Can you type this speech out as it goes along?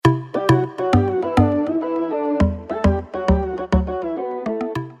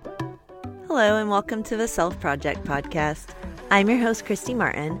Hello and welcome to the Self Project podcast. I'm your host, Christy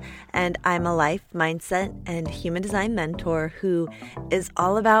Martin, and I'm a life, mindset, and human design mentor who is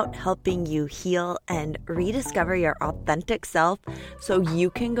all about helping you heal and rediscover your authentic self so you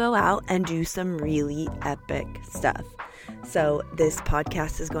can go out and do some really epic stuff. So this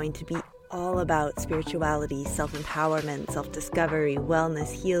podcast is going to be all about spirituality, self-empowerment, self-discovery,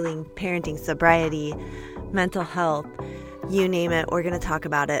 wellness, healing, parenting, sobriety, mental health, you name it, we're going to talk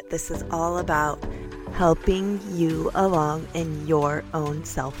about it. This is all about helping you along in your own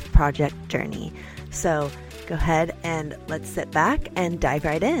self-project journey. So go ahead and let's sit back and dive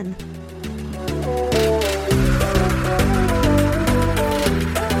right in.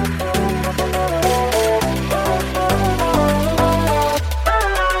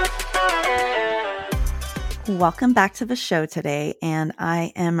 Welcome back to the show today, and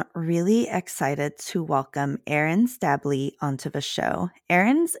I am really excited to welcome Erin Stabile onto the show.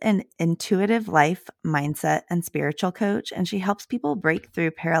 Erin's an intuitive life, mindset, and spiritual coach, and she helps people break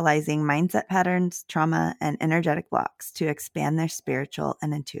through paralyzing mindset patterns, trauma, and energetic blocks to expand their spiritual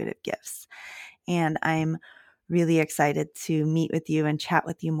and intuitive gifts. And I'm really excited to meet with you and chat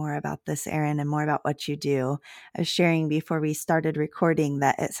with you more about this, Erin, and more about what you do. I was sharing before we started recording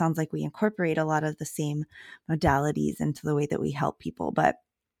that it sounds like we incorporate a lot of the same modalities into the way that we help people. But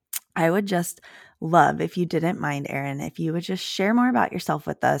I would just love, if you didn't mind, Erin, if you would just share more about yourself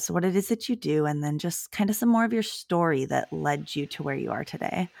with us, what it is that you do, and then just kind of some more of your story that led you to where you are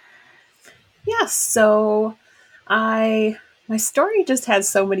today. Yes. So my story just has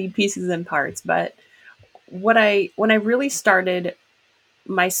so many pieces and parts, but when I really started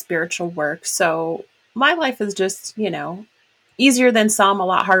my spiritual work, so my life is just, easier than some, a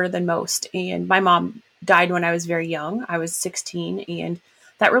lot harder than most. And my mom died when I was very young. I was 16, and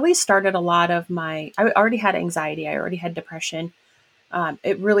that really started a lot of I already had anxiety. I already had depression.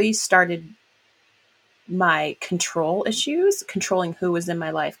 It really started my control issues, controlling who was in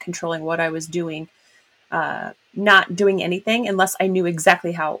my life, controlling what I was doing, not doing anything unless I knew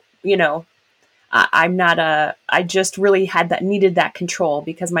exactly how, I just really needed that control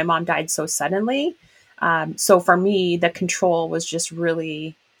because my mom died so suddenly. So for me, the control was just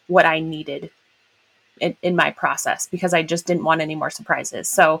really what I needed in my process because I just didn't want any more surprises.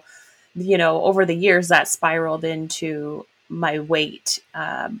 So, over the years that spiraled into my weight,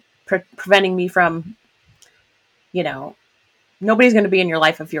 preventing me from, nobody's going to be in your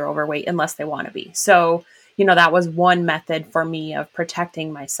life if you're overweight unless they want to be. So, that was one method for me of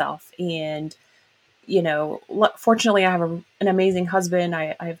protecting myself. And fortunately I have an amazing husband.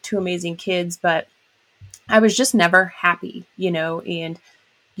 I have two amazing kids, but I was just never happy, and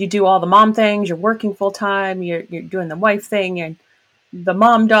you do all the mom things, you're working full time, you're doing the wife thing and the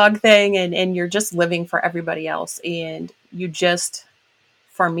mom dog thing, and you're just living for everybody else. And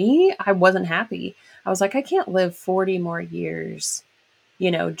for me, I wasn't happy. I was like, I can't live 40 more years,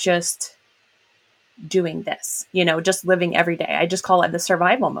 just doing this, just living every day. I just call it the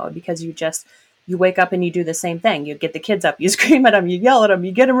survival mode because you wake up and you do the same thing. You get the kids up, you scream at them, you yell at them,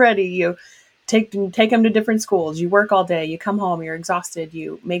 you get them ready, you take them to different schools, you work all day, you come home, you're exhausted,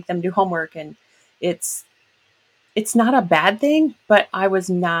 you make them do homework. And it's not a bad thing, but I was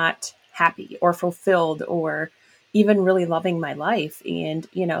not happy or fulfilled or even really loving my life. And,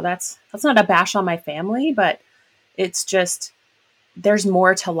 that's not a bash on my family, but it's just, there's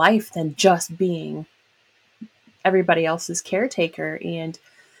more to life than just being everybody else's caretaker. And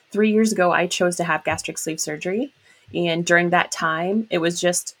 3 years ago, I chose to have gastric sleeve surgery. And during that time, it was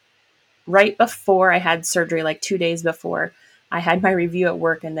just right before I had surgery, like 2 days before, I had my review at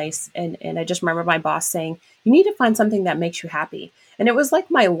work, and and I just remember my boss saying, you need to find something that makes you happy. And it was like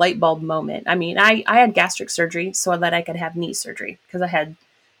my light bulb moment. I mean, I had gastric surgery so that I could have knee surgery because I had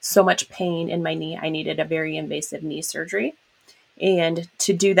so much pain in my knee. I needed a very invasive knee surgery. And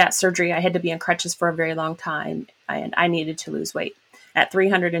to do that surgery, I had to be on crutches for a very long time, and I needed to lose weight. At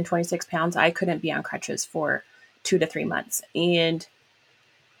 326 pounds, I couldn't be on crutches for 2 to 3 months. And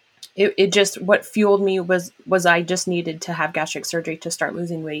it just, what fueled me was I just needed to have gastric surgery to start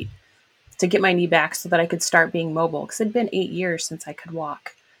losing weight, to get my knee back so that I could start being mobile. Because it'd been 8 years since I could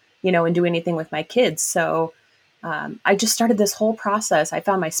walk, and do anything with my kids. So I just started this whole process. I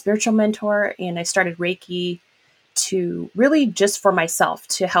found my spiritual mentor, and I started Reiki to really just for myself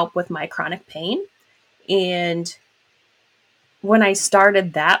to help with my chronic pain. And when I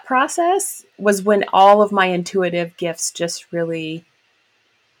started that process was when all of my intuitive gifts just really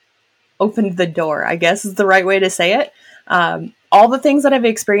opened the door, I guess is the right way to say it. All the things that I've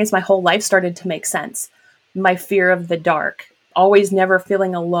experienced my whole life started to make sense. My fear of the dark, always never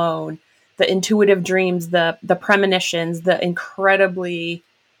feeling alone, the intuitive dreams, the premonitions, the incredibly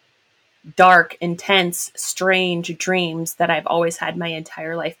dark, intense, strange dreams that I've always had my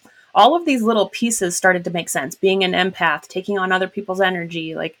entire life. All of these little pieces started to make sense. Being an empath, taking on other people's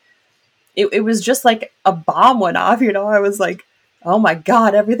energy, like it was just like a bomb went off. I was like, oh my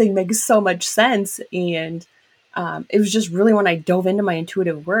God, everything makes so much sense. And it was just really when I dove into my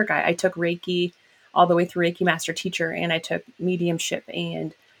intuitive work. I took Reiki all the way through Reiki Master Teacher, and I took mediumship,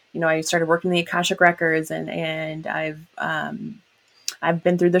 and I started working the Akashic records, and I've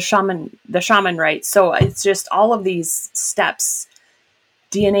been through the shaman rites. So it's just all of these steps,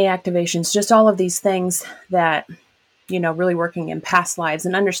 DNA activations, just all of these things that really working in past lives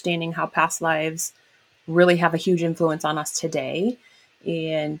and understanding how past lives really have a huge influence on us today.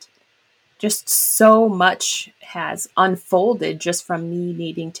 And just so much has unfolded just from me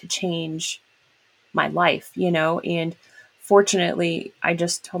needing to change my life. And fortunately, I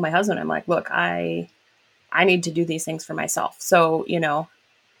just told my husband, I'm like, look, I need to do these things for myself. So,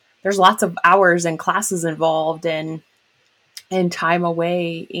 there's lots of hours and classes involved and time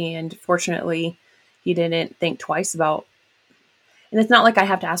away. And fortunately, he didn't think twice about. And it's not like I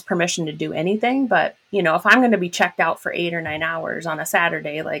have to ask permission to do anything, but if I'm going to be checked out for 8 or 9 hours on a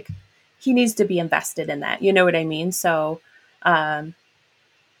Saturday, like he needs to be invested in that. You know what I mean? So, um,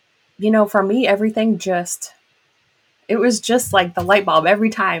 for me, everything just, it was just like the light bulb every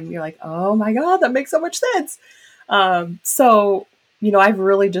time. You're like, oh my God, that makes so much sense. So, I've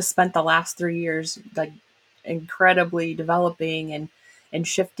really just spent the last 3 years like incredibly developing and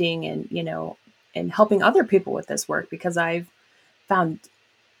shifting and helping other people with this work, because I've found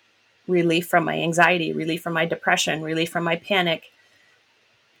relief from my anxiety, relief from my depression, relief from my panic,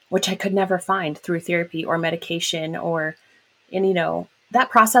 which I could never find through therapy or medication and that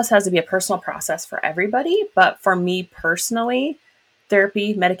process has to be a personal process for everybody. But for me personally,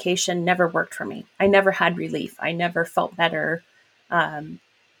 therapy, medication never worked for me. I never had relief. I never felt better.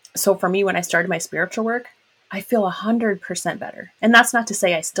 So for me, when I started my spiritual work, I feel 100% better. And that's not to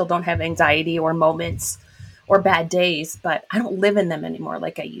say I still don't have anxiety or moments or bad days, but I don't live in them anymore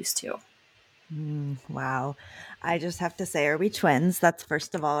like I used to. Wow. I just have to say, are we twins? That's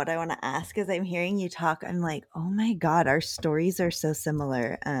first of all what I want to ask. As I'm hearing you talk, I'm like, oh my God, our stories are so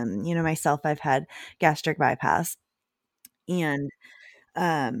similar. Myself, I've had gastric bypass and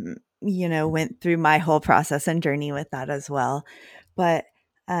went through my whole process and journey with that as well. But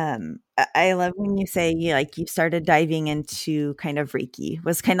I love when you say you started diving into kind of Reiki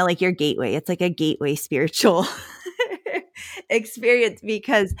was kind of like your gateway. It's like a gateway spiritual experience,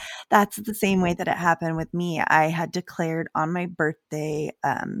 because that's the same way that it happened with me. I had declared on my birthday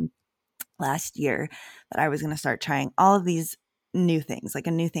last year that I was going to start trying all of these new things, like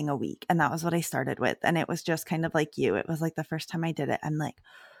a new thing a week. And that was what I started with. And it was just kind of like you. It was like the first time I did it, I'm like,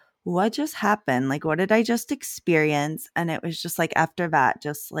 what just happened? Like, what did I just experience? And it was just like after that,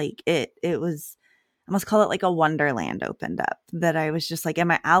 just like it was, I must call it like a wonderland opened up, that I was just like,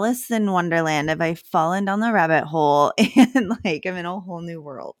 am I Alice in Wonderland? Have I fallen down the rabbit hole? And like, I'm in a whole new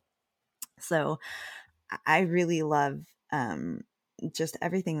world. So I really love just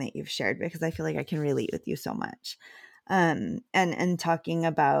everything that you've shared, because I feel like I can relate with you so much. And talking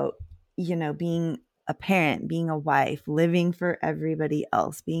about, being a parent, being a wife, living for everybody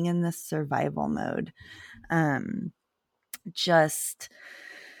else, being in this survival mode. Um, just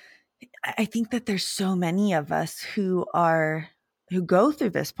I think that there's so many of us who go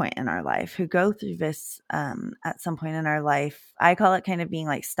through this point in our life, who go through this at some point in our life. I call it kind of being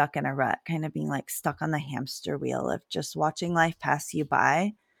like stuck in a rut, kind of being like stuck on the hamster wheel of just watching life pass you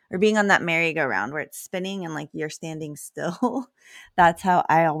by, or being on that merry-go-round where it's spinning and like you're standing still. That's how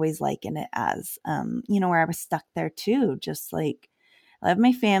I always liken it as, where I was stuck there too. Just like, I love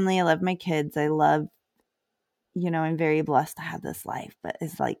my family, I love my kids, I love, I'm very blessed to have this life, but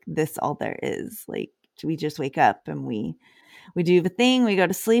it's like this all there is. Like, we just wake up and we do the thing, we go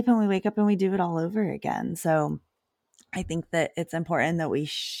to sleep, and we wake up and we do it all over again. So I think that it's important that we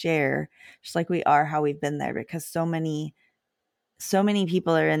share, just like we are, how we've been there, because so many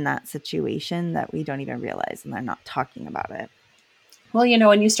people are in that situation that we don't even realize, and they're not talking about it. Well,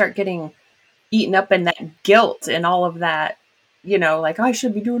 when you start getting eaten up in that guilt and all of that, like I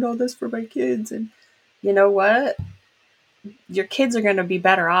should be doing all this for my kids. And you know what? Your kids are going to be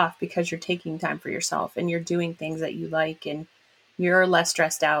better off because you're taking time for yourself and you're doing things that you like, and you're less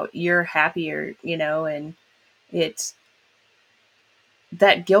stressed out. You're happier, and it's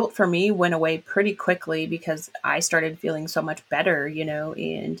that guilt for me went away pretty quickly because I started feeling so much better,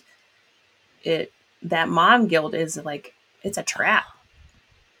 and it, that mom guilt is like, it's a trap.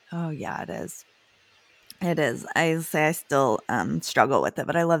 Oh yeah, it is. It is. I say I still struggle with it,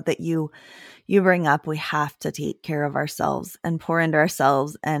 but I love that you bring up we have to take care of ourselves and pour into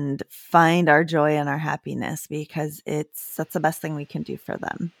ourselves and find our joy and our happiness because that's the best thing we can do for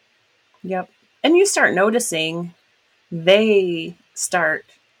them. Yep. And you start noticing they start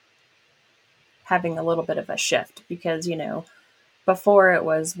having a little bit of a shift because, before it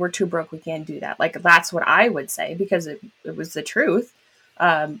was, we're too broke, we can't do that. Like, that's what I would say because it was the truth.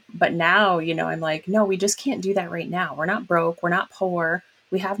 But now, I'm like, no, we just can't do that right now. We're not broke. We're not poor.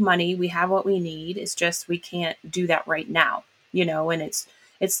 We have money. We have what we need. It's just we can't do that right now, and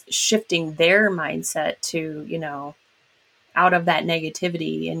it's shifting their mindset to, out of that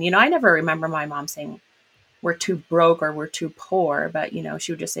negativity. And, I never remember my mom saying, we're too broke or we're too poor, but,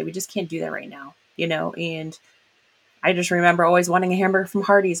 she would just say, we just can't do that right now, and I just remember always wanting a hamburger from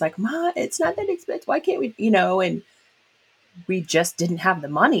Hardee's, like, Ma, it's not that expensive. Why can't we, and we just didn't have the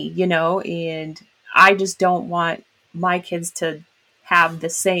money, and I just don't want my kids to have the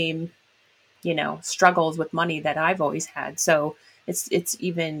same, struggles with money that I've always had. So it's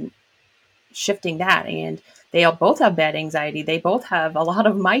even shifting that. And they all both have bad anxiety. They both have a lot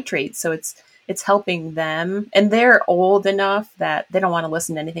of my traits. So it's helping them. And they're old enough that they don't want to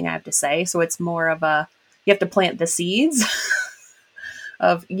listen to anything I have to say. So it's more of a, you have to plant the seeds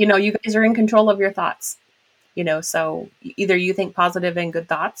of, you guys are in control of your thoughts. So either you think positive and good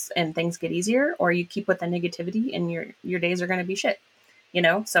thoughts and things get easier, or you keep with the negativity and your days are going to be shit.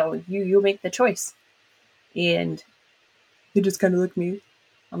 So you make the choice. And they just kind of look at me.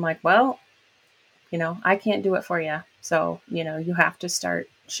 I'm like, well, I can't do it for you. So, you have to start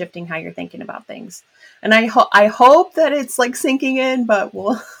shifting how you're thinking about things. And I hope that it's like sinking in, but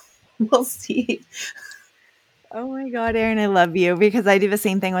we'll see. Oh my God, Erin, I love you because I do the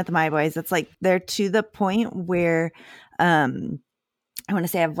same thing with my boys. It's like they're to the point where um I want to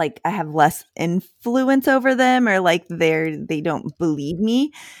say I have less influence over them or like they don't believe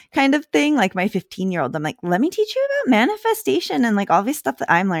me kind of thing. Like my 15-year-old, I'm like, let me teach you about manifestation and like all this stuff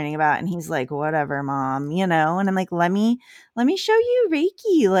that I'm learning about. And he's like, whatever, mom, and I'm like, let me show you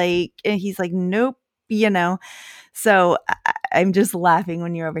Reiki. Like, and he's like, nope, you know. So I'm just laughing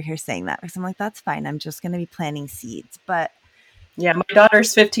when you're over here saying that because I'm like, that's fine. I'm just going to be planting seeds. But Yeah, my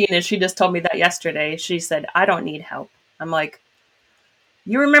daughter's 15 and she just told me that yesterday. She said, I don't need help. I'm like,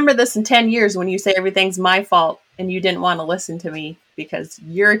 you remember this in 10 years when you say everything's my fault and you didn't want to listen to me because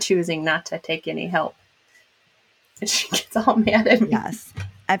you're choosing not to take any help. And she gets all mad at me. yes,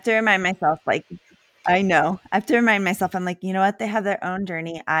 I have to remind myself, like, I know. I have to remind myself, I'm like, you know what? They have their own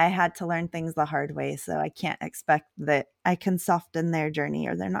journey. I had to learn things the hard way. So I can't expect that I can soften their journey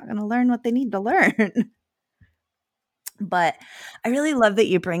or they're not going to learn what they need to learn. But I really love that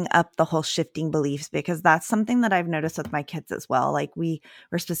you bring up the whole shifting beliefs because that's something that I've noticed with my kids as well. Like we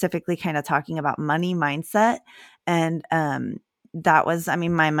were specifically kind of talking about money mindset and that was, I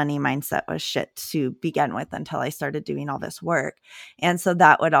mean, my money mindset was shit to begin with until I started doing all this work. And so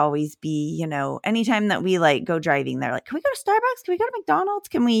that would always be, anytime that we like go driving, they're like, can we go to Starbucks? Can we go to McDonald's?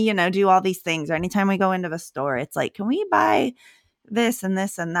 Can we, do all these things? Or anytime we go into the store, it's like, can we buy this and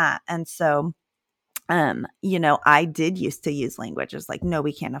this and that? And so I did used to use languages like, no,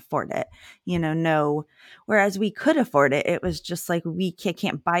 we can't afford it, no, whereas we could afford it. It was just like, we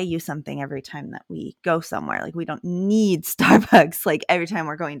can't buy you something every time that we go somewhere. Like we don't need Starbucks, like every time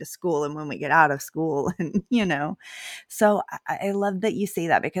we're going to school and when we get out of school and, so I love that you say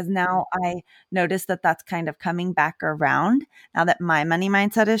that because now I notice that that's kind of coming back around now that my money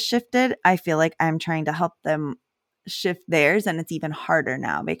mindset has shifted. I feel like I'm trying to help them shift theirs and it's even harder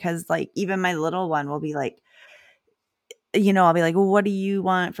now because like even my little one will be like I'll be like, well, what do you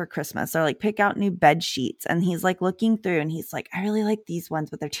want for Christmas? Or like pick out new bed sheets. And he's like looking through and he's like, I really like these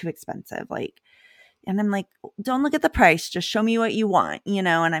ones, but they're too expensive. Like, and I'm like, don't look at the price, just show me what you want, and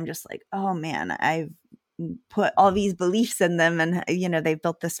I'm just like, oh man, I've put all these beliefs in them and they've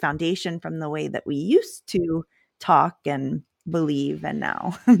built this foundation from the way that we used to talk and believe. And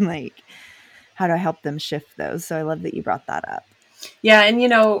now I'm like, how do I help them shift those? So I love that you brought that up. Yeah.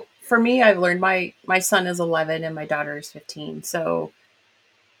 And, for me, I've learned my son is 11 and my daughter is 15. So,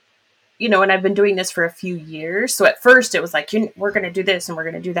 and I've been doing this for a few years. So at first it was like, we're going to do this and we're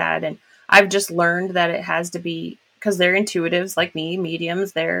going to do that. And I've just learned that it has to be because they're intuitives like me,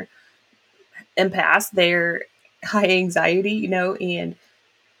 mediums, they're empaths, they're high anxiety, and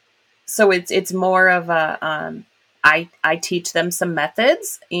so it's more of a I teach them some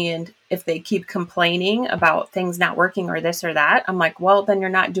methods, and if they keep complaining about things not working or this or that, I'm like, well, then you're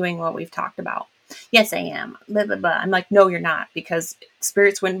not doing what we've talked about. Yes, I am. Blah, blah, blah. I'm like, no, you're not, because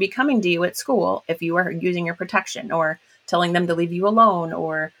spirits wouldn't be coming to you at school if you were using your protection or telling them to leave you alone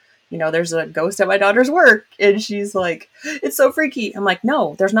or there's a ghost at my daughter's work. And she's like, it's so freaky. I'm like,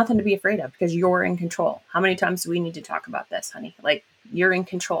 no, there's nothing to be afraid of because you're in control. How many times do we need to talk about this, honey? Like, you're in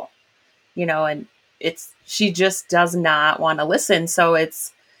control, and she just does not want to listen. So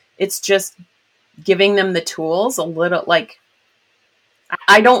it's just giving them the tools a little, like,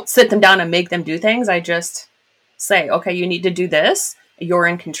 I don't sit them down and make them do things. I just say, okay, you need to do this. You're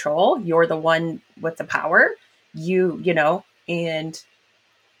in control. You're the one with the power. And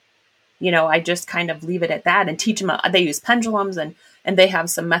I just kind of leave it at that and teach them. They use pendulums, and they have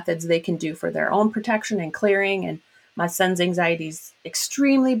some methods they can do for their own protection and clearing. And my son's anxiety is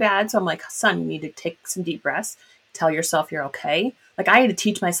extremely bad. So I'm like, son, you need to take some deep breaths. Tell yourself you're okay. Like, I had to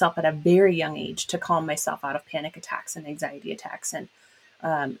teach myself at a very young age to calm myself out of panic attacks and anxiety attacks. And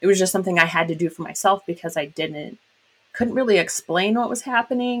it was just something I had to do for myself because I couldn't really explain what was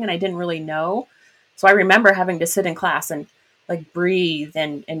happening, and I didn't really know. So I remember having to sit in class and like breathe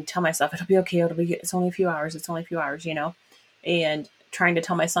and tell myself it'll be okay. It's only a few hours. It's only a few hours, and trying to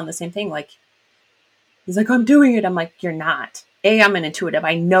tell my son the same thing. Like, he's like, I'm doing it. I'm like, you're not. A, I'm an intuitive.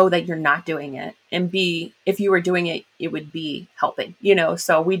 I know that you're not doing it. And B, if you were doing it, it would be helping,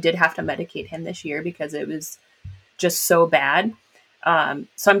 So we did have to medicate him this year because it was just so bad.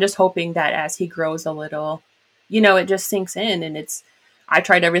 So I'm just hoping that as he grows a little, it just sinks in. And I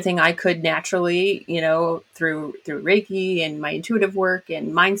tried everything I could naturally, through Reiki and my intuitive work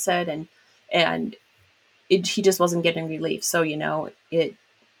and mindset, and he just wasn't getting relief. So,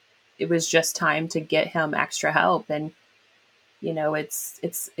 it was just time to get him extra help. And,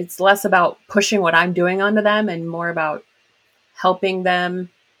 it's less about pushing what I'm doing onto them and more about helping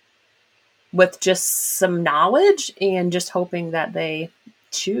them with just some knowledge and just hoping that they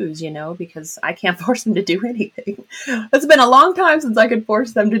choose, because I can't force them to do anything. It's been a long time since I could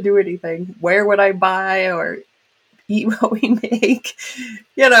force them to do anything. Where would I buy or eat what we make?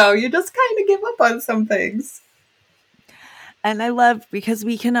 You just kind of give up on some things. And I love because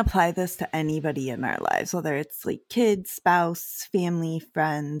we can apply this to anybody in our lives, whether it's like kids, spouse, family,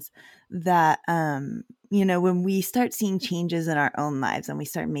 friends, that, when we start seeing changes in our own lives and we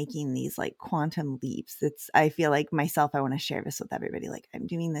start making these like quantum leaps, I feel like myself, I want to share this with everybody. Like, I'm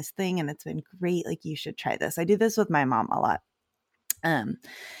doing this thing and it's been great. Like, you should try this. I do this with my mom a lot.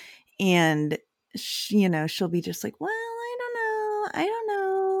 And she'll be just like, well, I don't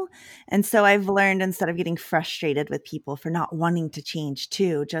know. And so I've learned, instead of getting frustrated with people for not wanting to change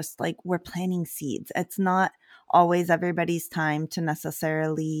too, just like, we're planting seeds. It's not always everybody's time to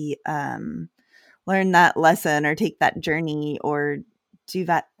necessarily learn that lesson or take that journey or do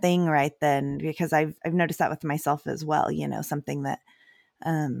that thing right then, because I've noticed that with myself as well, something that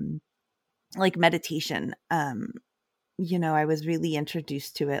like meditation. I was really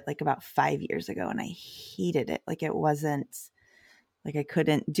introduced to it like about 5 years ago, and I hated it. Like, it wasn't like, I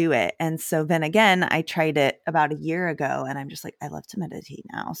couldn't do it. And so then again, I tried it about a year ago, and I'm just like, I love to meditate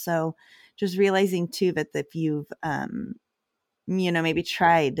now. So just realizing too that if you've, maybe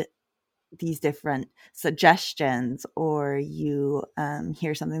tried these different suggestions, or you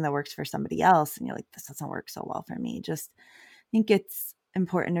hear something that works for somebody else and you're like, this doesn't work so well for me. Just think it's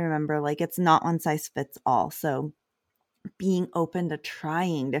important to remember, like, it's not one size fits all. So being open to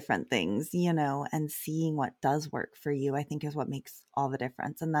trying different things, and seeing what does work for you, I think is what makes all the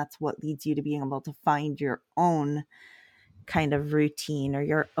difference. And that's what leads you to being able to find your own kind of routine or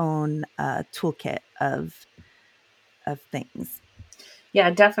your own toolkit of things. Yeah,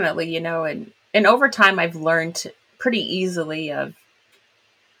 definitely. And over time, I've learned pretty easily of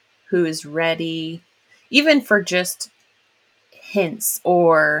who is ready, even for just hints,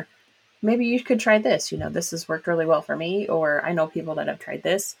 or maybe you could try this. This has worked really well for me, or I know people that have tried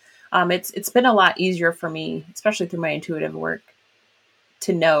this. It's been a lot easier for me, especially through my intuitive work,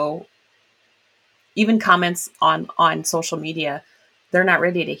 to know even comments on social media. They're not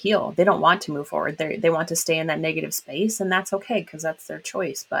ready to heal. They don't want to move forward. They want to stay in that negative space, and that's okay because that's their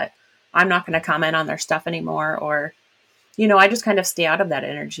choice. But I'm not going to comment on their stuff anymore, or I just kind of stay out of that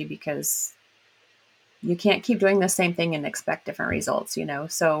energy because you can't keep doing the same thing and expect different results.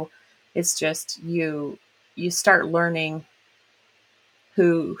 So it's just you start learning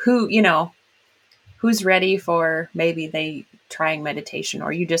who's ready for maybe they trying meditation,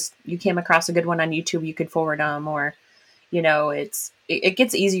 or you came across a good one on YouTube, you could forward them, or it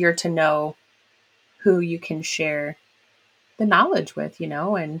gets easier to know who you can share the knowledge with,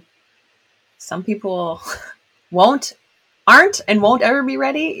 and some people aren't and won't ever be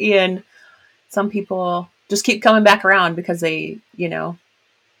ready, and some people just keep coming back around because they're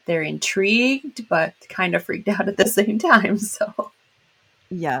intrigued but kind of freaked out at the same time. So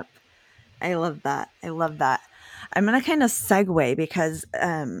Yep. I love that. I'm going to kind of segue because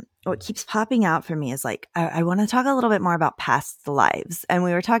what keeps popping out for me is like, I want to talk a little bit more about past lives. And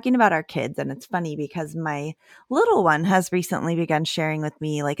we were talking about our kids, and it's funny because my little one has recently begun sharing with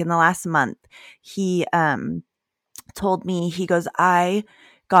me, like in the last month, he told me, he goes, I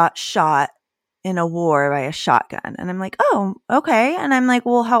got shot in a war by a shotgun. And I'm like, oh, okay. And I'm like,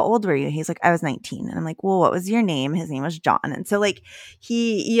 well, how old were you? He's like, I was 19. And I'm like, well, what was your name? His name was John. And so like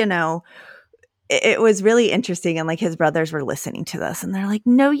it was really interesting. And like his brothers were listening to this and they're like,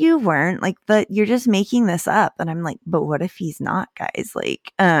 no, you weren't, like, but you're just making this up. And I'm like, but what if he's not, guys?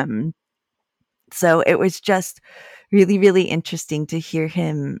 Like, so it was just really, really interesting to hear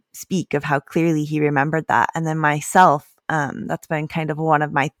him speak of how clearly he remembered that. And then myself, that's been kind of one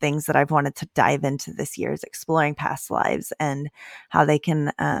of my things that I've wanted to dive into this year, is exploring past lives and how they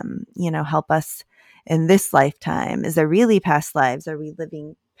can, help us in this lifetime. Is there really past lives? Are we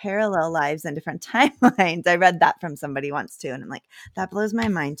living parallel lives in different timelines? I read that from somebody once too. And I'm like, that blows my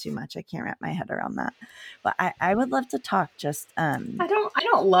mind too much. I can't wrap my head around that. But I would love to talk just, I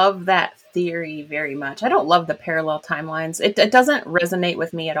don't love that theory very much. I don't love the parallel timelines. It doesn't resonate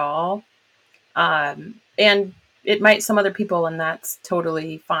with me at all. And it might some other people, and that's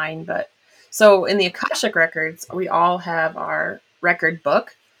totally fine. But so in the Akashic records, we all have our record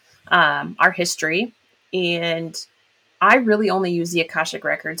book, our history, and I really only use the Akashic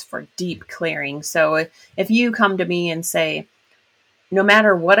records for deep clearing. So if you come to me and say, no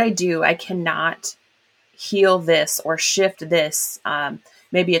matter what I do, I cannot heal this or shift this.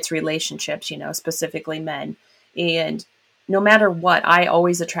 Maybe it's relationships, specifically men. And no matter what, I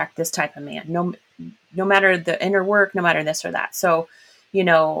always attract this type of man. No matter the inner work, no matter this or that. So,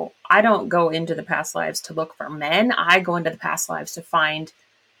 I don't go into the past lives to look for men. I go into the past lives to find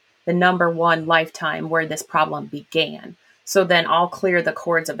the number one lifetime where this problem began. So then I'll clear the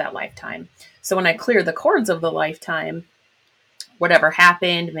cords of that lifetime. So when I clear the cords of the lifetime, whatever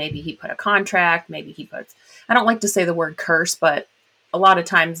happened, maybe he put a contract, maybe he puts, I don't like to say the word curse, but a lot of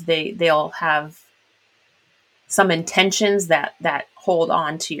times they'll have some intentions that hold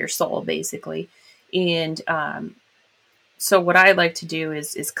on to your soul, basically. And so what I like to do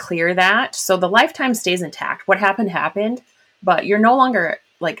is clear that, so the lifetime stays intact. What happened, but you're no longer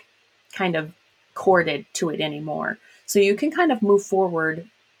like kind of corded to it anymore. So you can kind of move forward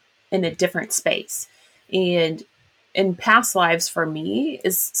in a different space. And in past lives for me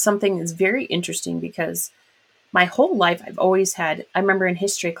is something that's very interesting, because my whole life I've always had, I remember in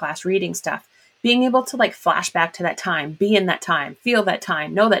history class reading stuff, being able to like flash back to that time, be in that time, feel that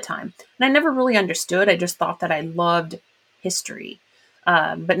time, know that time. And I never really understood. I just thought that I loved history.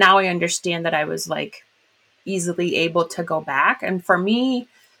 But now I understand that I was like easily able to go back. And for me,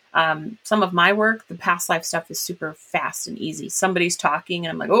 some of my work, the past life stuff is super fast and easy. Somebody's talking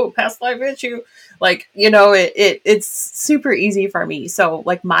and I'm like, oh, past life issue. Like, it's super easy for me. So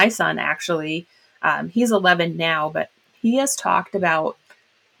like my son actually, he's 11 now, but he has talked about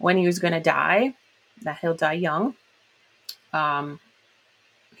when he was going to die, that he'll die young.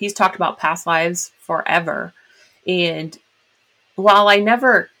 He's talked about past lives forever. And while I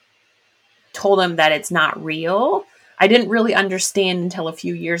never told him that it's not real, I didn't really understand until a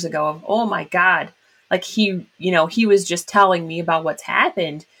few years ago of, oh my God, like he was just telling me about what's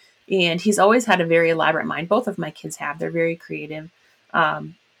happened. And he's always had a very elaborate mind. Both of my kids have, they're very creative.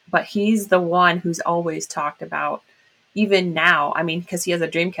 But he's the one who's always talked about, even now, I mean, because he has a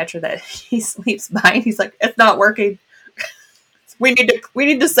dream catcher that he sleeps by, and he's like, it's not working. We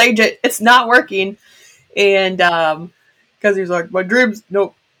need to sage it. It's not working. And because he's like, my dreams,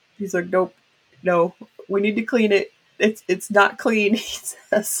 nope. He's like, nope, no, we need to clean it. It's not clean. He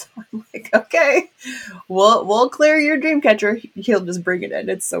says. I'm like, okay, we'll clear your dream catcher. He'll just bring it in.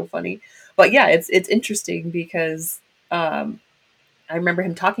 It's so funny. But yeah, it's interesting because I remember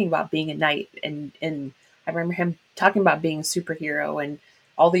him talking about being a knight, and I remember him talking about being a superhero and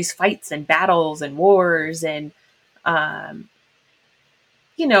all these fights and battles and wars, and um,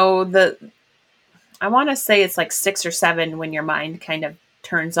 the I want to say it's like 6 or 7 when your mind kind of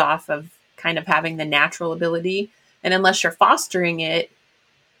turns off of kind of having the natural ability. And unless you're fostering it,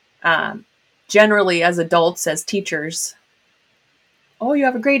 um, generally as adults, as teachers, oh, you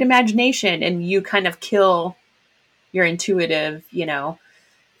have a great imagination, and you kind of kill your intuitive,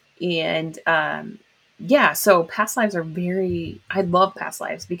 and yeah, so past lives are I love past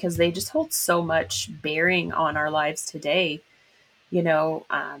lives because they just hold so much bearing on our lives today. You know,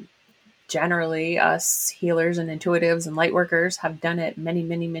 generally us healers and intuitives and light workers have done it many,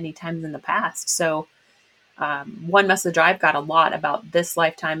 many, many times in the past. So one message I've got a lot about this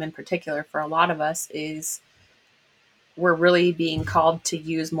lifetime in particular for a lot of us is we're really being called to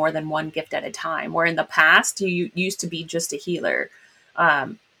use more than one gift at a time. Where in the past, you used to be just a healer.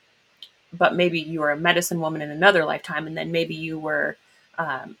 but maybe you were a medicine woman in another lifetime, and then maybe you were,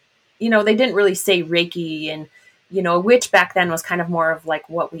 um, they didn't really say Reiki, and a witch back then was kind of more of like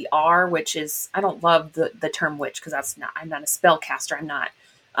what we are, which is, I don't love the term witch because I'm not a spellcaster, I'm not,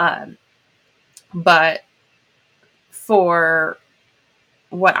 um, but for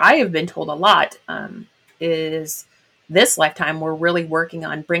what I have been told a lot, is this lifetime we're really working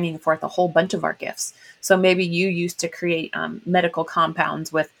on bringing forth a whole bunch of our gifts. So maybe you used to create medical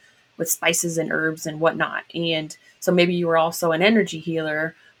compounds with spices and herbs and whatnot, and so maybe you were also an energy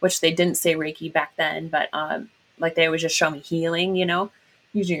healer, which they didn't say Reiki back then, but like they always just show me healing,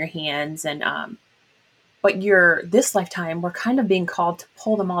 using your hands, and but you're this lifetime we're kind of being called to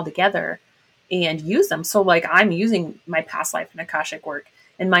pull them all together and use them. So like I'm using my past life and Akashic work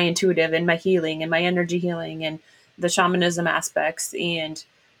and my intuitive and my healing and my energy healing and the shamanism aspects. And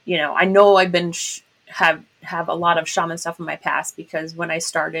I know I've been have a lot of shaman stuff in my past because when I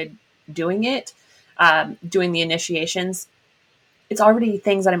started doing it, doing the initiations, it's already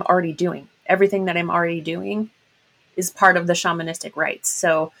things that I'm already doing. Everything that I'm already doing is part of the shamanistic rites.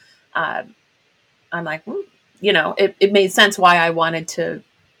 So I'm like, it made sense why I wanted to.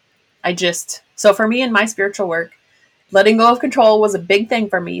 So for me in my spiritual work, letting go of control was a big thing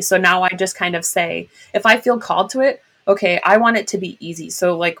for me. So now I just kind of say, if I feel called to it, okay, I want it to be easy.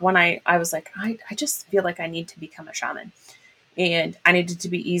 So like when I was like, I just feel like I need to become a shaman and I need it to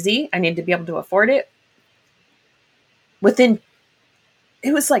be easy. I need to be able to afford it.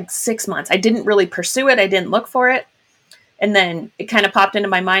 It was like 6 months. I didn't really pursue it. I didn't look for it. And then it kind of popped into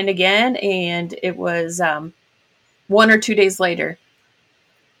my mind again. And it was 1 or 2 days later,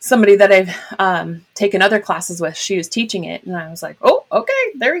 somebody that I've taken other classes with, she was teaching it. And I was like, oh,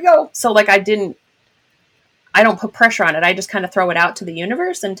 okay, there we go. So like I don't put pressure on it. I just kind of throw it out to the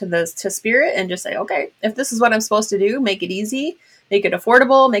universe and to spirit and just say, okay, if this is what I'm supposed to do, make it easy, make it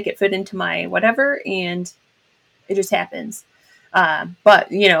affordable, make it fit into my whatever. And it just happens.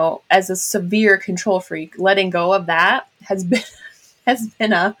 But as a severe control freak, letting go of that has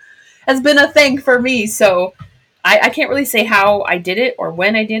been a thing for me. So I can't really say how I did it or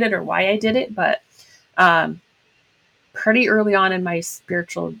when I did it or why I did it, but um, pretty early on in my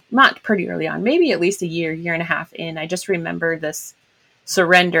spiritual, not pretty early on, maybe at least a year and a half in, I just remember this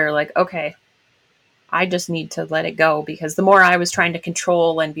surrender, like, okay, I just need to let it go, because the more I was trying to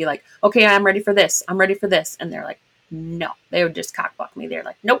control and be like, okay, I'm ready for this, I'm ready for this. And they're like, no, they would just cockblock me. They're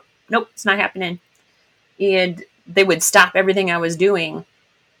like, nope, nope, it's not happening. And they would stop everything I was doing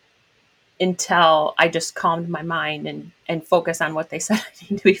until I just calmed my mind and focus on what they said I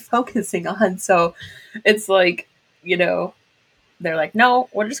need to be focusing on. So it's like, they're like, no,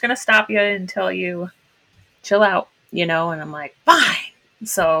 we're just going to stop you until you chill out, and I'm like, fine.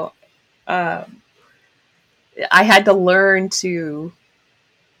 So I had to learn to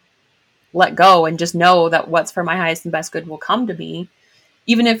let go and just know that what's for my highest and best good will come to me.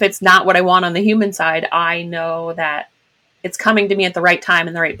 Even if it's not what I want on the human side, I know that it's coming to me at the right time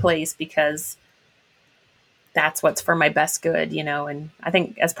in the right place, because that's what's for my best good, and I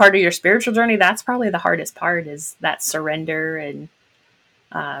think as part of your spiritual journey, that's probably the hardest part, is that surrender. And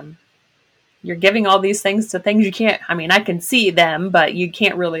um, you're giving all these things to things you can't, I mean, I can see them, but you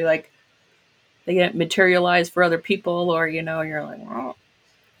can't really, like, they get materialized for other people, or, you're like, well,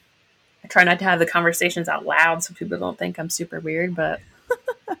 I try not to have the conversations out loud so people don't think I'm super weird, but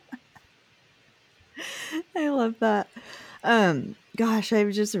I love that. Gosh,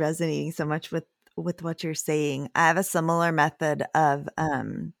 I'm just resonating so much with what you're saying. I have a similar method of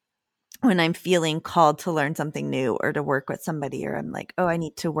when I'm feeling called to learn something new or to work with somebody, or I'm like, oh, I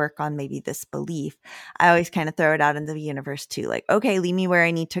need to work on maybe this belief. I always kind of throw it out into the universe too. Like, okay, lead me where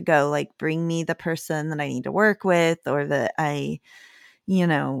I need to go. Like, bring me the person that I need to work with, or that I,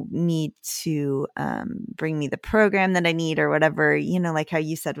 need to bring me the program that I need, or whatever, like how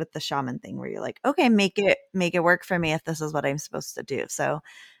you said with the shaman thing, where you're like, okay, make it work for me if this is what I'm supposed to do. So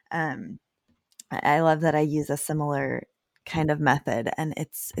um, I love that I use a similar kind of method, and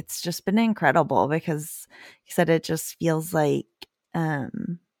it's just been incredible, because you said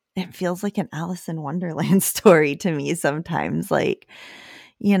um it feels like an Alice in Wonderland story to me sometimes, like,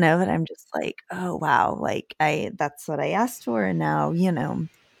 but I'm just like, oh wow, like that's what I asked for, and now,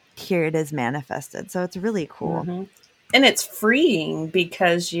 here it is manifested. So it's really cool. and it's freeing,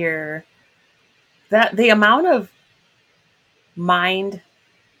 because that the amount of mind,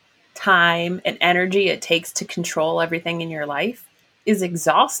 time, and energy it takes to control everything in your life is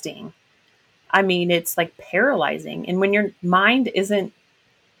exhausting. I mean, it's like paralyzing. And when your mind isn't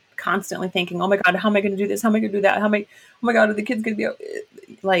constantly thinking, oh my God, how am I going to do this? How am I going to do that? Oh my God, are the kids going to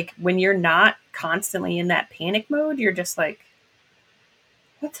be like, when you're not constantly in that panic mode, you're just like,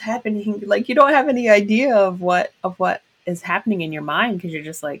 what's happening? Like, you don't have any idea of what is happening in your mind, because you're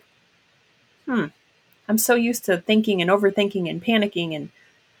just like, hmm, I'm so used to thinking and overthinking and panicking and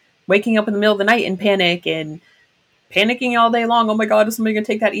waking up in the middle of the night in panic and panicking all day long. Oh my God, is somebody going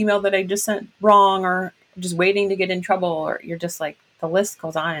to take that email that I just sent wrong, or just waiting to get in trouble? Or you're just like, the list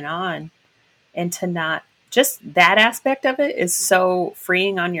goes on and on. And to not, just that aspect of it is so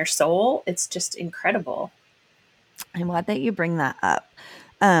freeing on your soul. It's just incredible. I'm glad that you bring that up.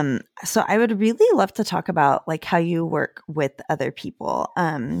 So I would really love to talk about like how you work with other people.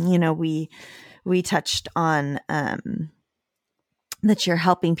 We touched on that you're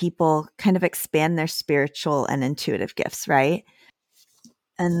helping people kind of expand their spiritual and intuitive gifts, right?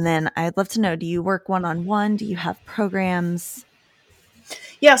 And then I'd love to know, do you work one-on-one? Do you have programs?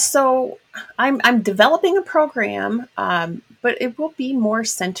 Yeah, so I'm developing a program, but it will be more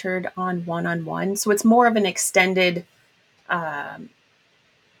centered on one. So it's more of an extended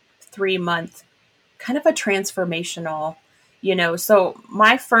 3 month, kind of a transformational, So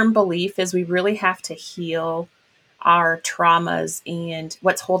my firm belief is we really have to heal our traumas and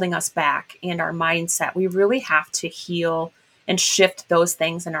what's holding us back and our mindset. We really have to heal and shift those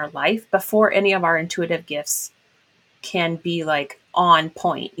things in our life before any of our intuitive gifts can be like on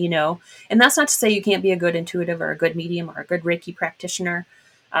point. And that's not to say you can't be a good intuitive or a good medium or a good Reiki practitioner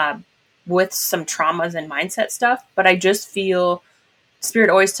uh, with some traumas and mindset stuff. But I just feel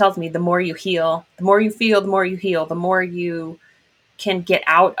Spirit always tells me the more you heal, the more you feel, the more you heal, the more you can get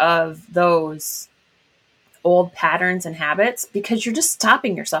out of those old patterns and habits, because you're just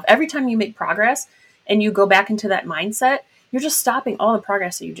stopping yourself. Every time you make progress and you go back into that mindset, you're just stopping all the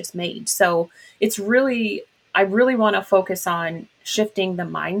progress that you just made. So I really want to focus on shifting the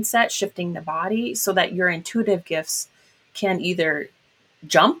mindset, shifting the body, so that your intuitive gifts can either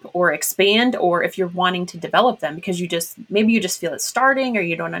jump or expand, or if you're wanting to develop them because maybe you just feel it starting or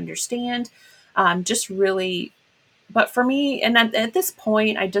you don't understand. Just really, but for me, and at this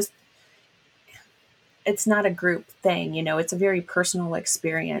point, it's not a group thing, it's a very personal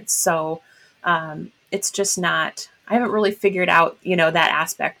experience. So it's just not, I haven't really figured out, that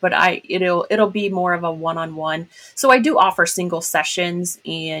aspect, but it'll be more of a one-on-one. So I do offer single sessions,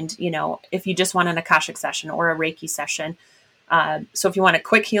 and, if you just want an Akashic session or a Reiki session. So if you want a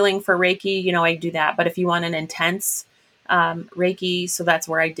quick healing for Reiki, I do that. But if you want an intense Reiki, so that's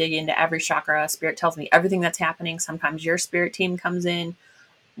where I dig into every chakra. Spirit tells me everything that's happening. Sometimes your spirit team comes in.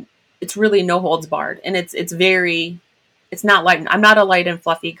 It's really no holds barred, and it's not light. I'm not a light and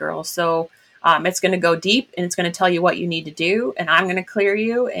fluffy girl, so it's going to go deep, and it's going to tell you what you need to do, and I'm going to clear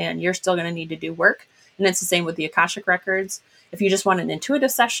you, and you're still going to need to do work. And it's the same with the Akashic records. If you just want an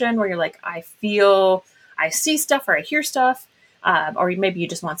intuitive session where you're like, I see stuff or I hear stuff, or maybe you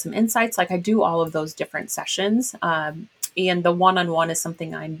just want some insights, like I do all of those different sessions. And the one-on-one is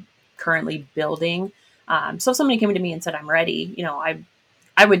something I'm currently building. So if somebody came to me and said, I'm ready,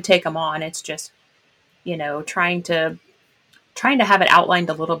 I would take them on. It's just, trying to have it outlined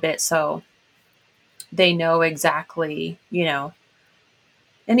a little bit so they know exactly,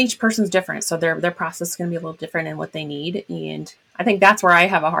 and each person's different. So their process is going to be a little different in what they need. And I think that's where I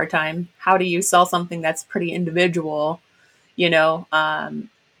have a hard time. How do you sell something that's pretty individual, you know,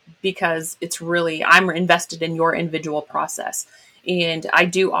 because it's really, I'm invested in your individual process. And I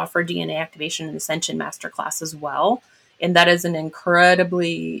do offer DNA activation and ascension masterclass as well. And that is an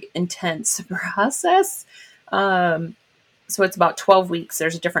incredibly intense process. So it's about 12 weeks.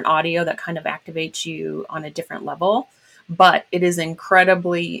 There's a different audio that kind of activates you on a different level, but it is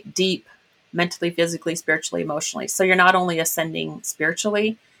incredibly deep mentally, physically, spiritually, emotionally. So you're not only ascending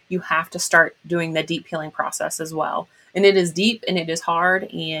spiritually, you have to start doing the deep healing process as well. And it is deep and it is hard.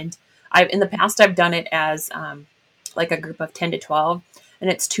 And in the past, I've done it as like a group of 10 to 12, and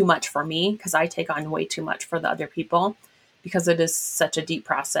it's too much for me because I take on way too much for the other people because it is such a deep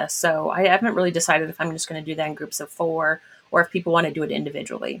process. So I haven't really decided if I'm just going to do that in groups of 4 or if people want to do it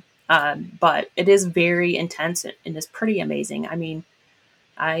individually. But it is very intense and is pretty amazing. I mean,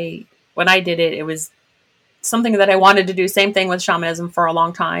 when I did it, it was something that I wanted to do. Same thing with shamanism for a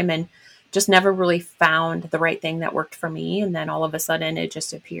long time, and just never really found the right thing that worked for me. And then all of a sudden it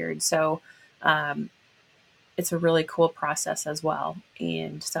just appeared. So it's a really cool process as well.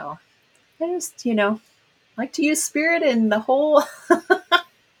 And so I just, like to use spirit in the whole.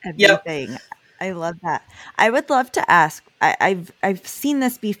 Yep. Everything. I love that. I would love to ask. I've seen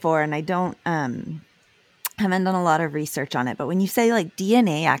this before, and I don't haven't done a lot of research on it. But when you say like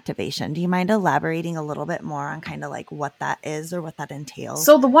DNA activation, do you mind elaborating a little bit more on kind of like what that is or what that entails?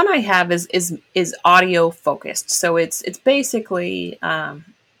 So the one I have is audio focused. So it's basically I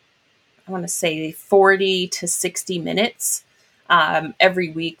want to say 40 to 60 minutes.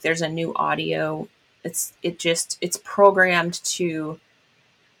 Every week there's a new audio. It's programmed to,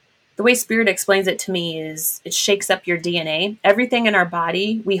 the way spirit explains it to me is it shakes up your DNA. Everything in our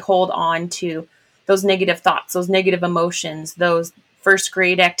body, we hold on to those negative thoughts, those negative emotions, those first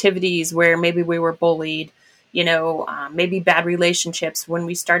grade activities where maybe we were bullied, maybe bad relationships when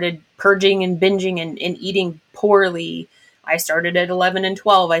we started purging and binging and eating poorly. I started at 11 and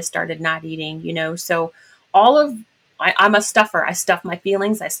 12. I started not eating, so all of, I'm a stuffer. I stuff my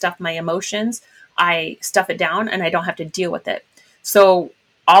feelings. I stuff my emotions. I stuff it down and I don't have to deal with it. So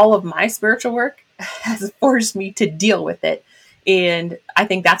all of my spiritual work has forced me to deal with it. And I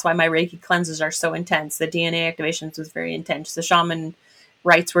think that's why my Reiki cleanses are so intense. The DNA activations was very intense. The shaman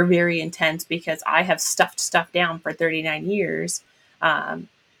rites were very intense because I have stuffed stuff down for 39 years.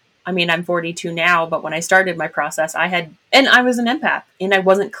 I mean, I'm 42 now, but when I started my process, I was an empath and I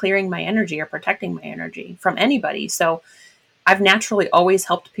wasn't clearing my energy or protecting my energy from anybody. So I've naturally always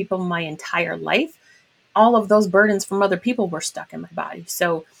helped people my entire life. All of those burdens from other people were stuck in my body.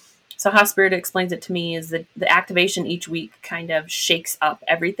 So how spirit explains it to me is that the activation each week kind of shakes up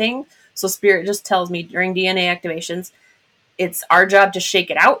everything. So spirit just tells me during DNA activations, it's our job to shake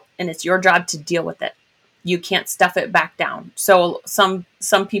it out and it's your job to deal with it. You can't stuff it back down. So some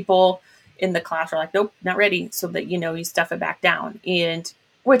people in the class are like, nope, not ready. So that, you stuff it back down. And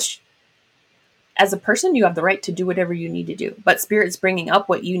which, as a person, you have the right to do whatever you need to do, but spirit's bringing up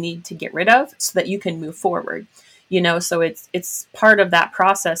what you need to get rid of so that you can move forward, so it's part of that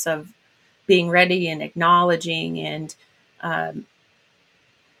process of being ready and acknowledging and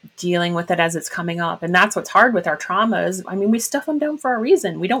dealing with it as it's coming up. And that's what's hard with our traumas. I mean, we stuff them down for a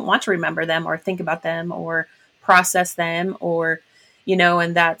reason. We don't want to remember them or think about them or process them or,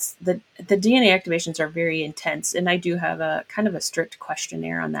 and that's the DNA activations are very intense. And I do have a kind of a strict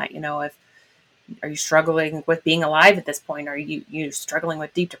questionnaire on that, if, are you struggling with being alive at this point? Are you struggling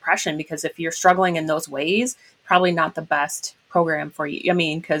with deep depression? Because if you're struggling in those ways, probably not the best program for you. I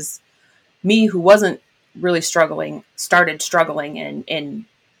mean, because me, who wasn't really struggling, started struggling in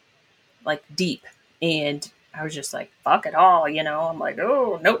like deep. And I was just like, fuck it all, I'm like,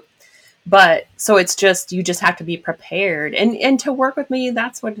 oh, nope. But so it's just, you just have to be prepared. And to work with me,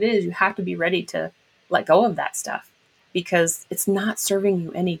 that's what it is. You have to be ready to let go of that stuff because it's not serving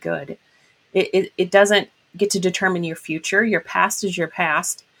you any good. It doesn't get to determine your future. Your past is your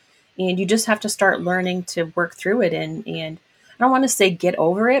past. And you just have to start learning to work through it. And I don't want to say get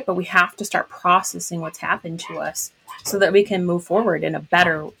over it, but we have to start processing what's happened to us so that we can move forward in a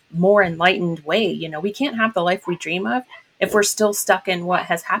better, more enlightened way. We can't have the life we dream of if we're still stuck in what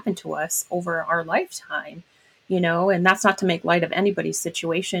has happened to us over our lifetime, and that's not to make light of anybody's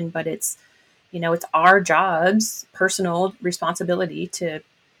situation, but it's, it's our job's personal responsibility to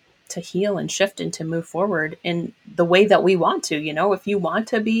heal and shift and to move forward in the way that we want to. If you want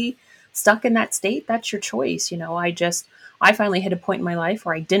to be stuck in that state, that's your choice. I finally hit a point in my life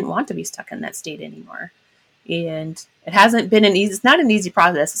where I didn't want to be stuck in that state anymore. And it hasn't been it's not an easy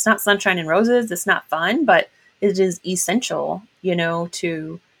process. It's not sunshine and roses. It's not fun, but it is essential,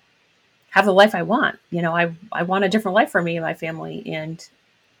 to have the life I want. I want a different life for me and my family, and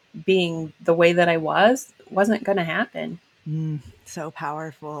being the way that I wasn't going to happen. So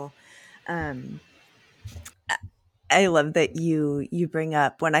powerful. I love that you bring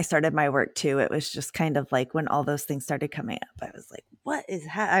up, when I started my work too, it was just kind of like when all those things started coming up, I was like, what is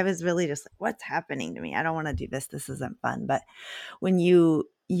I was really just like, what's happening to me? I don't want to do this. This isn't fun. But when you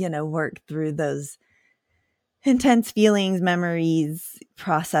work through those intense feelings, memories,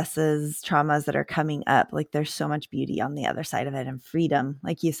 processes, traumas that are coming up, like there's so much beauty on the other side of it, and freedom.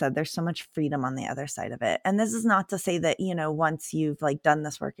 Like you said, there's so much freedom on the other side of it. And this is not to say that, once you've like done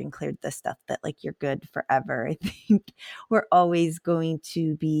this work and cleared this stuff, that like you're good forever. I think we're always going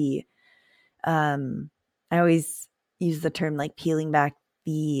to be, I always use the term like peeling back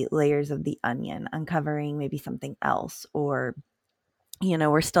the layers of the onion, uncovering maybe something else, or,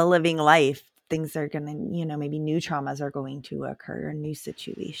 we're still living life. Things are going to, maybe new traumas are going to occur, new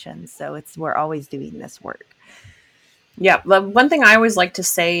situations. So we're always doing this work. Yeah. The one thing I always like to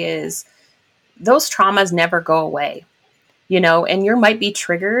say is those traumas never go away, and you might be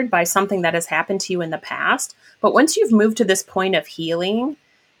triggered by something that has happened to you in the past. But once you've moved to this point of healing,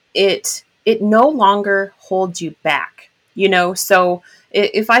 it no longer holds you back, So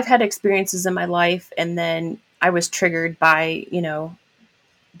if I've had experiences in my life and then I was triggered by,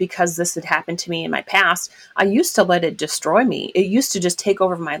 because this had happened to me in my past, I used to let it destroy me. It used to just take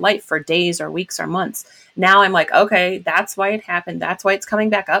over my life for days or weeks or months. Now I'm like, okay, that's why it happened. That's why it's coming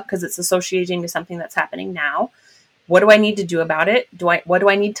back up, because it's associating to something that's happening now. What do I need to do about it? What do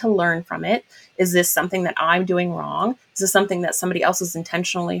I need to learn from it? Is this something that I'm doing wrong? Is this something that somebody else has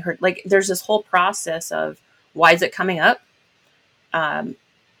intentionally hurt? Like there's this whole process of why is it coming up? Um,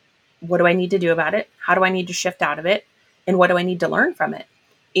 what do I need to do about it? How do I need to shift out of it? And what do I need to learn from it?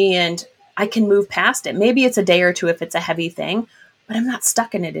 And I can move past it. Maybe it's a day or two if it's a heavy thing, but I'm not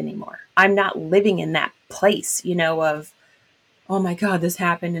stuck in it anymore. I'm not living in that place, of, oh my God, this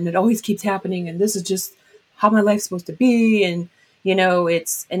happened and it always keeps happening. And this is just how my life's supposed to be. And,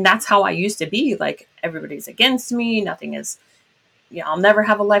 and that's how I used to be. Like everybody's against me. Nothing is, I'll never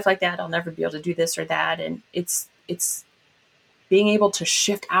have a life like that. I'll never be able to do this or that. And it's being able to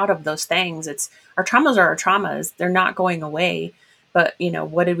shift out of those things. It's our traumas are our traumas. They're not going away. But,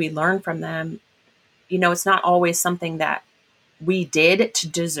 what did we learn from them? It's not always something that we did to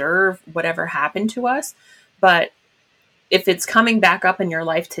deserve whatever happened to us. But if it's coming back up in your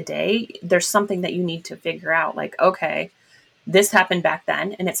life today, there's something that you need to figure out. Like, okay, this happened back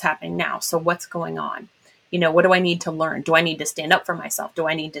then and it's happening now. So what's going on? What do I need to learn? Do I need to stand up for myself? Do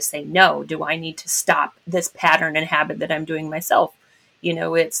I need to say no? Do I need to stop this pattern and habit that I'm doing myself?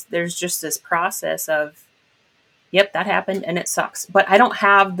 There's just this process of, yep, that happened and it sucks. But I don't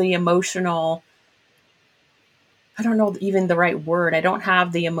have the emotional, I don't know even the right word. I don't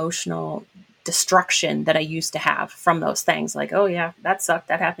have the emotional destruction that I used to have from those things. Like, oh yeah, that sucked.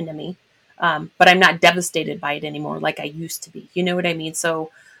 That happened to me. But I'm not devastated by it anymore like I used to be. You know what I mean?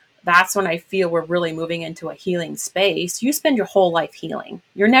 So that's when I feel we're really moving into a healing space. You spend your whole life healing.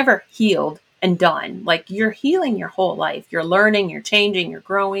 You're never healed and done. Like you're healing your whole life. You're learning, you're changing, you're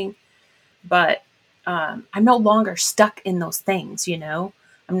growing. But I'm no longer stuck in those things, I'm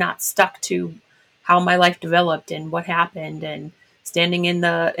not stuck to how my life developed and what happened and standing in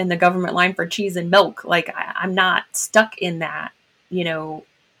the government line for cheese and milk. Like I'm not stuck in that,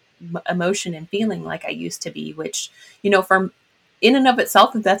 emotion and feeling like I used to be, which, from in and of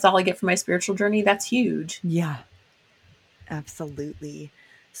itself, if that's all I get from my spiritual journey, that's huge. Yeah, absolutely.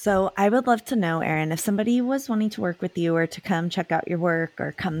 So I would love to know, Erin, if somebody was wanting to work with you or to come check out your work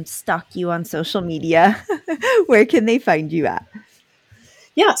or come stalk you on social media, where can they find you at?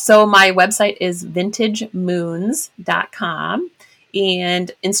 Yeah, so my website is vintagemoons.com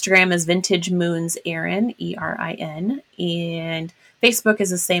and Instagram is Vintage Moons Erin, Erin, and Facebook is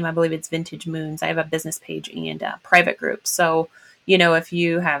the same. I believe it's Vintage Moons. I have a business page and a private group. So, if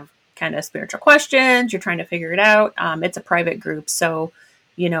you have kind of spiritual questions, you're trying to figure it out, it's a private group. So,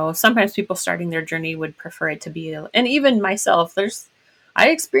 sometimes people starting their journey would prefer it to be, and even myself, I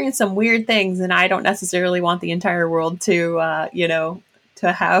experience some weird things and I don't necessarily want the entire world to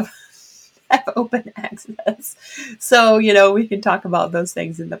have open access. So, we can talk about those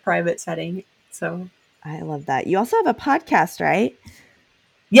things in the private setting. So I love that. You also have a podcast, right?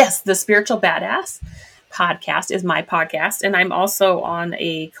 yes, the Spiritual Badass podcast is my podcast. And I'm also on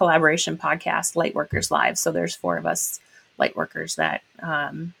a collaboration podcast, Lightworkers Live. So there's 4 of us lightworkers that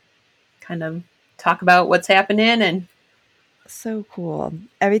kind of talk about what's happening. And so cool.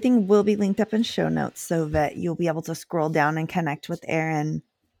 Everything will be linked up in show notes so that you'll be able to scroll down and connect with Erin,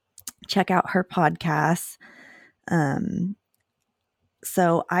 check out her podcast.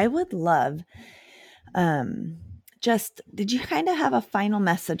 So I would love, did you kind of have a final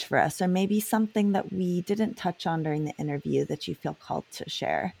message for us or maybe something that we didn't touch on during the interview that you feel called to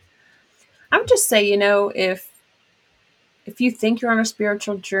share? I would just say, if you think you're on a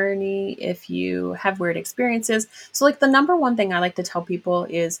spiritual journey, if you have weird experiences. So like the number one thing I like to tell people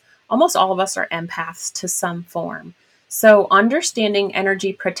is almost all of us are empaths to some form. So understanding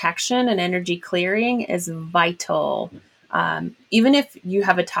energy protection and energy clearing is vital. Even if you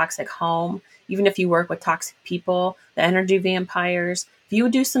have a toxic home, even if you work with toxic people, the energy vampires, if you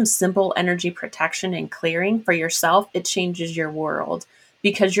do some simple energy protection and clearing for yourself, it changes your world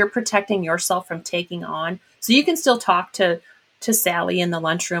because you're protecting yourself from taking on. So you can still talk to Sally in the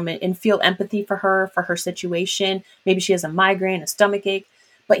lunchroom and feel empathy for her situation. Maybe she has a migraine, a stomach ache,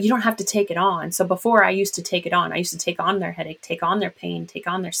 but you don't have to take it on. So before I used to take it on. I used to take on their headache, take on their pain, take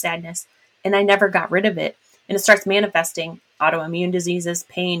on their sadness, and I never got rid of it. And it starts manifesting autoimmune diseases,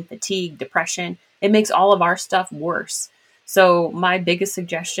 pain, fatigue, depression. It makes all of our stuff worse. So my biggest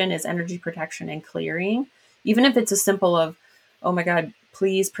suggestion is energy protection and clearing, even if it's as simple of, oh my God,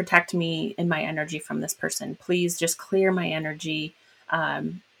 please protect me and my energy from this person. Please just clear my energy.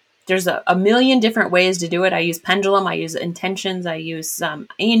 There's a million different ways to do it. I use pendulum, I use intentions, I use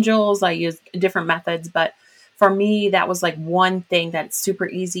angels, I use different methods. But for me, that was like one thing that's super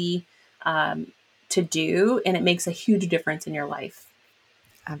easy to do. And it makes a huge difference in your life.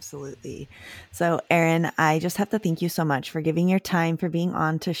 Absolutely. So, Erin, I just have to thank you so much for giving your time, for being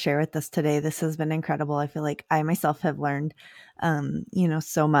on to share with us today. This has been incredible. I feel like I myself have learned,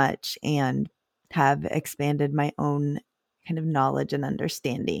 so much and have expanded my own kind of knowledge and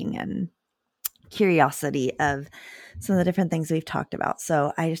understanding and curiosity of some of the different things we've talked about.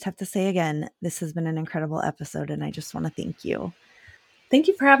 So, I just have to say again, this has been an incredible episode, and I just want to thank you. Thank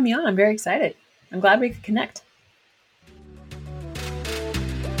you for having me on. I'm very excited. I'm glad we could connect.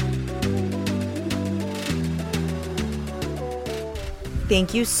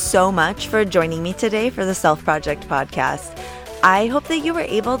 Thank you so much for joining me today for the Self Project podcast. I hope that you were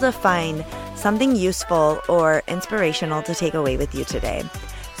able to find something useful or inspirational to take away with you today.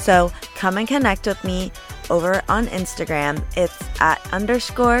 So come and connect with me over on Instagram. It's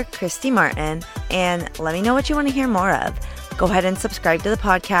 @_Christy Martin, and let me know what you want to hear more of. Go ahead and subscribe to the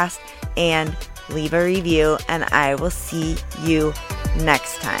podcast and leave a review, and I will see you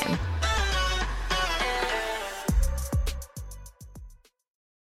next time.